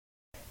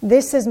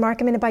This is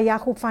Market Minute by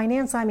Yahoo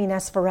Finance. I'm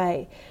Ines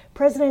Ferre.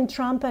 President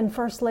Trump and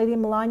First Lady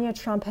Melania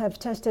Trump have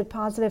tested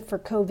positive for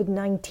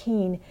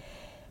COVID-19.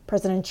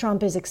 President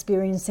Trump is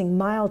experiencing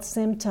mild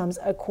symptoms,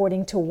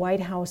 according to White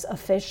House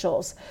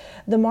officials.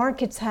 The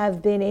markets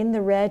have been in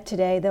the red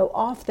today, though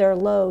off their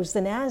lows.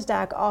 The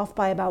Nasdaq off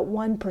by about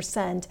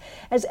 1%,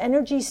 as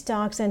energy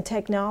stocks and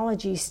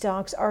technology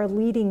stocks are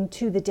leading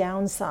to the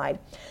downside.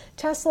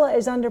 Tesla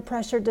is under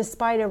pressure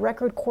despite a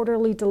record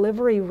quarterly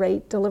delivery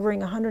rate, delivering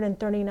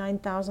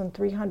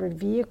 139,300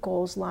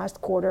 vehicles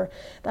last quarter.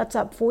 That's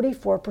up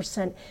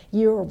 44%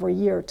 year over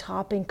year,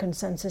 topping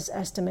consensus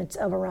estimates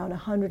of around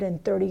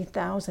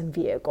 130,000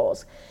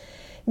 vehicles.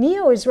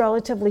 NIO is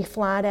relatively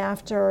flat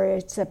after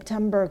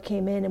September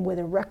came in with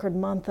a record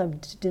month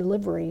of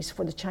deliveries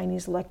for the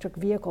Chinese electric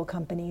vehicle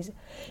companies.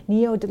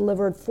 NIO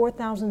delivered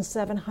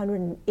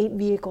 4,708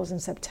 vehicles in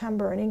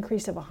September, an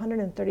increase of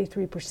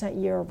 133%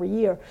 year over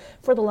year.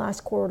 For the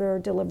last quarter,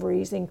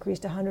 deliveries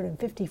increased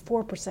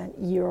 154%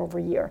 year over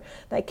year.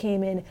 That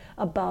came in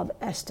above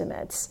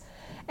estimates.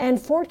 And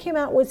Ford came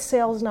out with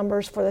sales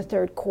numbers for the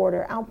third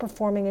quarter,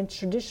 outperforming its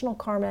traditional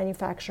car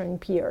manufacturing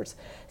peers.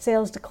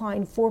 Sales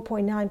declined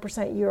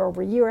 4.9% year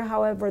over year.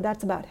 However,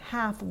 that's about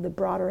half of the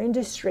broader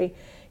industry,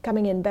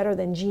 coming in better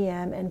than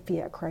GM and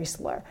Fiat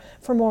Chrysler.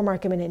 For more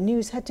Market Minute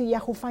news, head to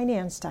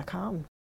yahoofinance.com.